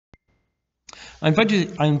I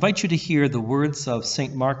invite you to hear the words of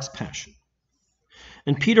St. Mark's Passion.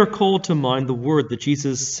 And Peter called to mind the word that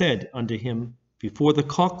Jesus said unto him, Before the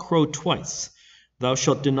cock crow twice, thou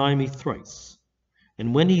shalt deny me thrice.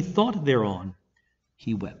 And when he thought thereon,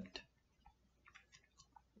 he wept.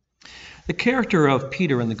 The character of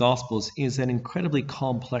Peter in the Gospels is an incredibly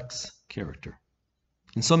complex character.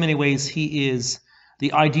 In so many ways, he is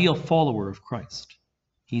the ideal follower of Christ.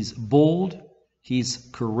 He's bold, he's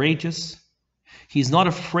courageous, he's not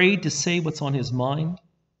afraid to say what's on his mind.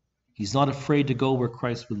 He's not afraid to go where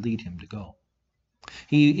Christ would lead him to go.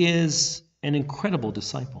 He is an incredible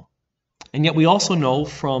disciple. And yet we also know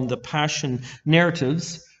from the Passion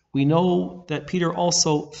narratives, we know that Peter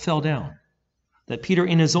also fell down, that Peter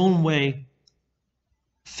in his own way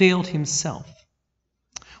failed himself.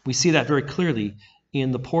 We see that very clearly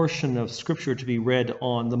in the portion of Scripture to be read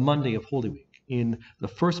on the Monday of Holy Week. In the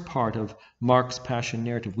first part of Mark's Passion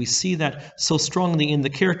narrative, we see that so strongly in the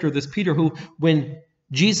character of this Peter who, when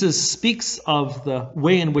Jesus speaks of the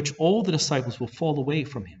way in which all the disciples will fall away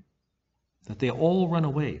from him, that they all run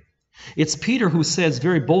away. It's Peter who says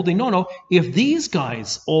very boldly, no, if these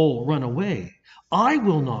guys all run away, I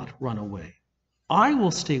will not run away. I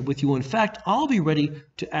will stay with you. In fact, I'll be ready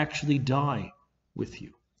to actually die with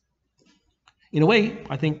you. In a way,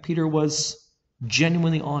 I think Peter was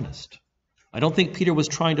genuinely honest. I don't think Peter was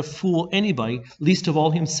trying to fool anybody, least of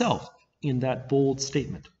all himself, in that bold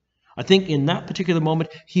statement. I think in that particular moment,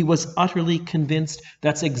 he was utterly convinced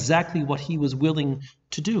that's exactly what he was willing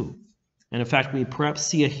to do. And in fact, we perhaps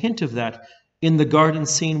see a hint of that in the garden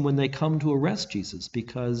scene when they come to arrest Jesus,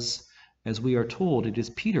 because, as we are told, it is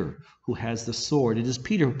Peter who has the sword. It is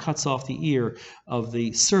Peter who cuts off the ear of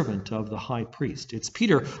the servant of the high priest. It's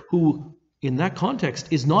Peter who, in that context,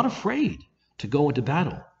 is not afraid to go into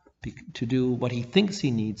battle, to do what he thinks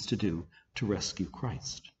he needs to do to rescue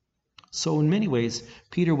Christ. So in many ways,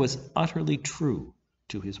 Peter was utterly true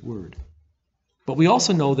to his word. But we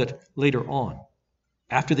also know that later on,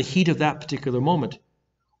 after the heat of that particular moment,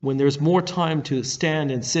 when there's more time to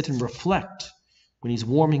stand and sit and reflect, when he's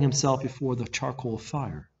warming himself before the charcoal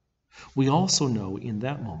fire, we also know in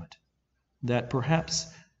that moment that perhaps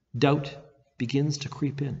doubt begins to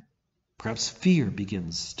creep in. Perhaps fear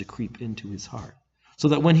begins to creep into his heart. So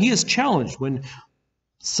that when he is challenged, when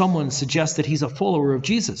someone suggests that he's a follower of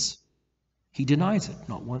Jesus, he denies it,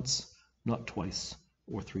 not once, not twice,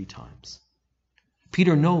 or 3 times.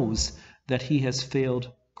 Peter knows that he has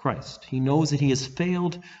failed Christ. He knows that he has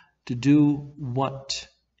failed to do what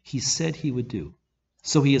he said he would do.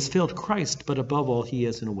 So he has failed Christ, but above all, he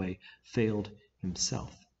has, in a way, failed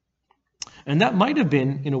himself. And that might have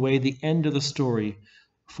been, in a way, the end of the story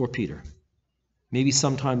for Peter. Maybe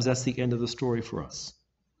sometimes that's the end of the story for us.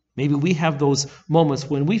 Maybe we have those moments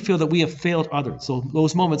when we feel that we have failed others. So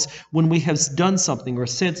those moments when we have done something or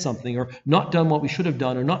said something or not done what we should have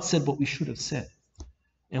done or not said what we should have said.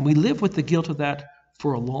 And we live with the guilt of that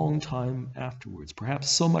for a long time afterwards. Perhaps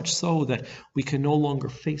so much so that we can no longer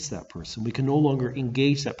face that person. We can no longer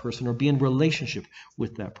engage that person or be in relationship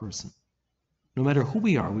with that person. No matter who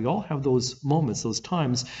we are, we all have those moments, those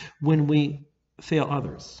times when we fail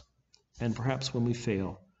others. And perhaps when we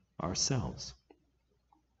fail ourselves.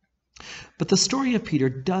 But the story of Peter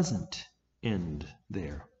doesn't end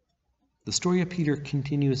there. The story of Peter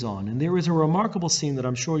continues on, and there is a remarkable scene that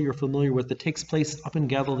I'm sure you're familiar with that takes place up in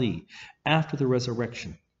Galilee after the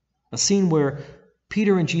resurrection. A scene where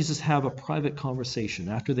Peter and Jesus have a private conversation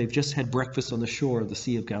after they've just had breakfast on the shore of the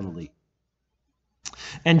Sea of Galilee.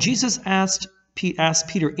 And Jesus asked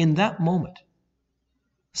Peter in that moment,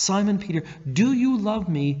 Simon Peter, do you love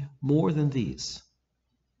me more than these?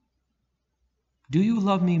 Do you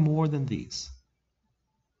love me more than these?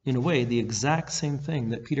 In a way, the exact same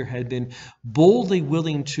thing that Peter had been boldly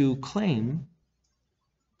willing to claim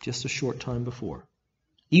just a short time before.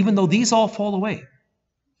 Even though these all fall away,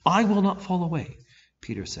 I will not fall away,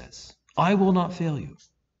 Peter says. I will not fail you.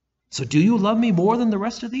 So do you love me more than the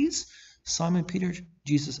rest of these? Simon Peter,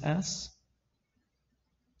 Jesus asks.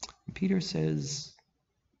 And Peter says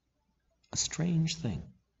a strange thing.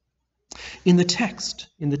 In the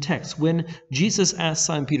text, when Jesus asks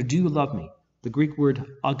Simon Peter, do you love me? The Greek word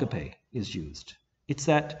agape is used. It's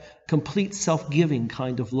that complete self-giving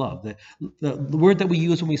kind of love. The word that we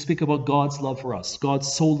use when we speak about God's love for us. God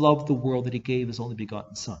so loved the world that he gave his only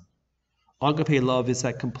begotten Son. Agape love is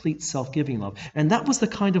that complete self-giving love. And that was the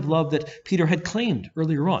kind of love that Peter had claimed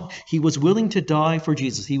earlier on. He was willing to die for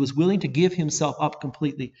Jesus. He was willing to give himself up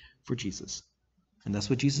completely for Jesus. And that's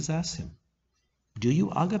what Jesus asked him. Do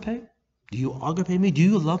you agape? Do you agape me? Do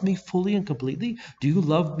you love me fully and completely? Do you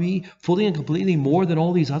love me fully and completely more than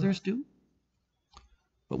all these others do?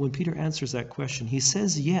 But when Peter answers that question, he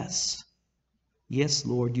says yes. Yes,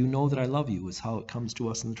 Lord, you know that I love you, is how it comes to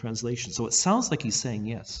us in the translation. So it sounds like he's saying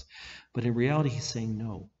yes, but in reality he's saying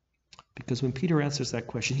no. Because when Peter answers that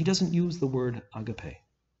question, he doesn't use the word agape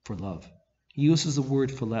for love. He uses the word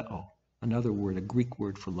phileo, another word, a Greek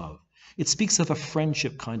word for love. It speaks of a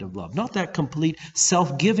friendship kind of love, not that complete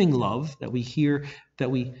self-giving love that we hear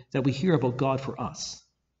about God for us.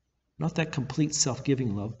 Not that complete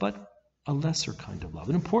self-giving love, but a lesser kind of love.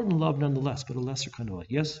 An important love nonetheless, but a lesser kind of love.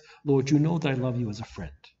 Yes, Lord, you know that I love you as a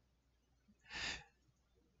friend.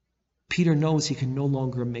 Peter knows he can no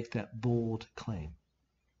longer make that bold claim.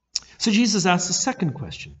 So Jesus asks the second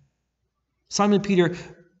question. Simon Peter,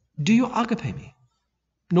 do you agape me?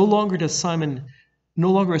 No longer is Simon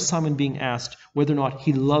being asked whether or not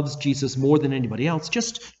he loves Jesus more than anybody else.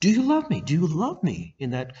 Just, do you love me? Do you love me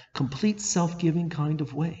in that complete self-giving kind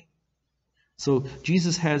of way? So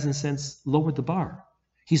Jesus has, in a sense, lowered the bar.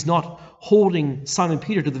 He's not holding Simon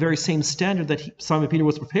Peter to the very same standard that Simon Peter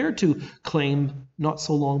was prepared to claim not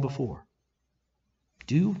so long before.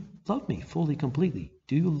 Do you love me fully, completely?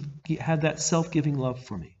 Do you have that self-giving love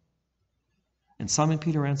for me? And Simon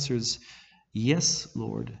Peter answers, yes,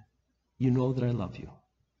 Lord, you know that I love you.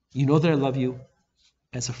 You know that I love you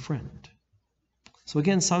as a friend. So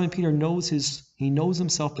again, Simon Peter knows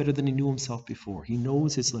himself better than he knew himself before. He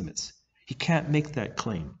knows his limits. He can't make that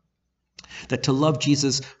claim. That to love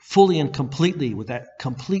Jesus fully and completely with that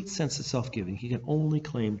complete sense of self-giving, he can only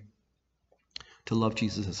claim to love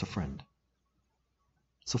Jesus as a friend.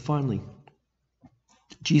 So finally,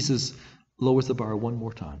 Jesus lowers the bar one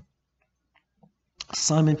more time.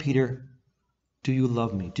 Simon Peter, do you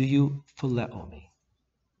love me? Do you phileo me?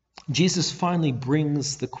 Jesus finally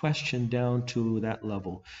brings the question down to that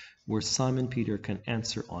level where Simon Peter can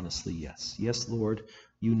answer honestly, yes. Yes, Lord,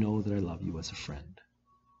 you know that I love you as a friend.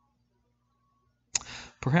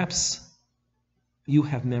 Perhaps you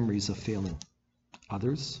have memories of failing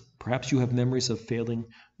others. Perhaps you have memories of failing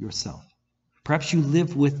yourself. Perhaps you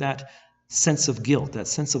live with that sense of guilt, that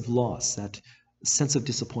sense of loss, that sense of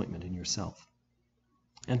disappointment in yourself.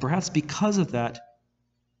 And perhaps because of that,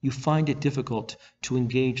 you find it difficult to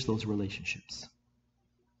engage those relationships.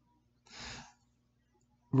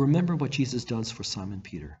 Remember what Jesus does for Simon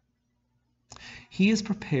Peter. He is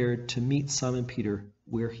prepared to meet Simon Peter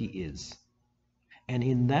where he is. And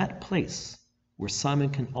in that place where Simon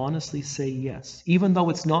can honestly say yes, even though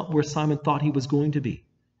it's not where Simon thought he was going to be,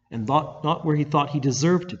 and not where he thought he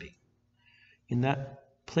deserved to be, in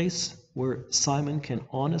that place where Simon can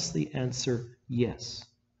honestly answer yes,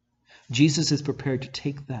 Jesus is prepared to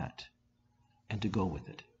take that and to go with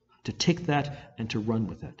it, to take that and to run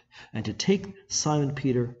with it, and to take Simon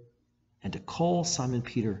Peter and to call Simon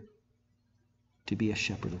Peter to be a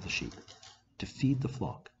shepherd of the sheep, to feed the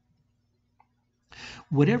flock.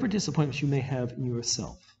 Whatever disappointments you may have in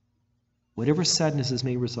yourself, whatever sadnesses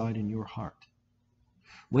may reside in your heart,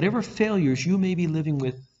 whatever failures you may be living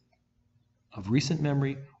with of recent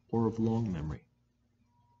memory or of long memory,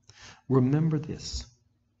 remember this,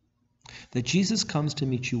 that Jesus comes to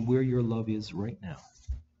meet you where your love is right now.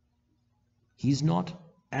 He's not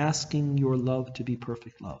asking your love to be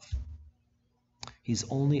perfect love. He's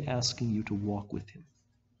only asking you to walk with him,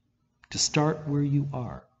 to start where you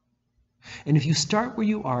are. And if you start where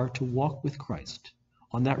you are to walk with Christ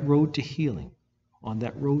on that road to healing, on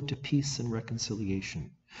that road to peace and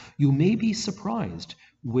reconciliation, you may be surprised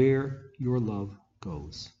where your love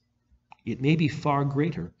goes. It may be far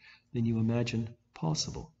greater than you imagined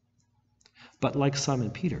possible. But like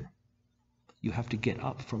Simon Peter, you have to get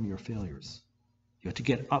up from your failures. You have to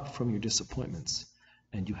get up from your disappointments,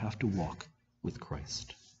 and you have to walk with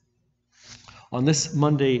Christ. On this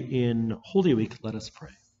Monday in Holy Week, let us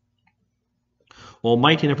pray.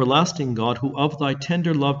 Almighty and everlasting God, who of thy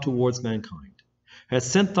tender love towards mankind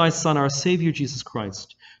hast sent thy Son, our Savior Jesus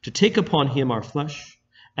Christ, to take upon him our flesh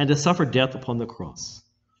and to suffer death upon the cross,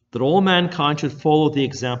 that all mankind should follow the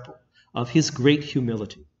example of his great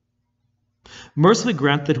humility. Mercifully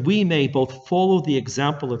grant that we may both follow the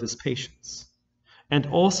example of his patience and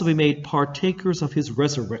also be made partakers of his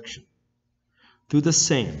resurrection. Through the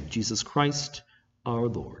same Jesus Christ our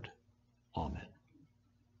Lord. Amen.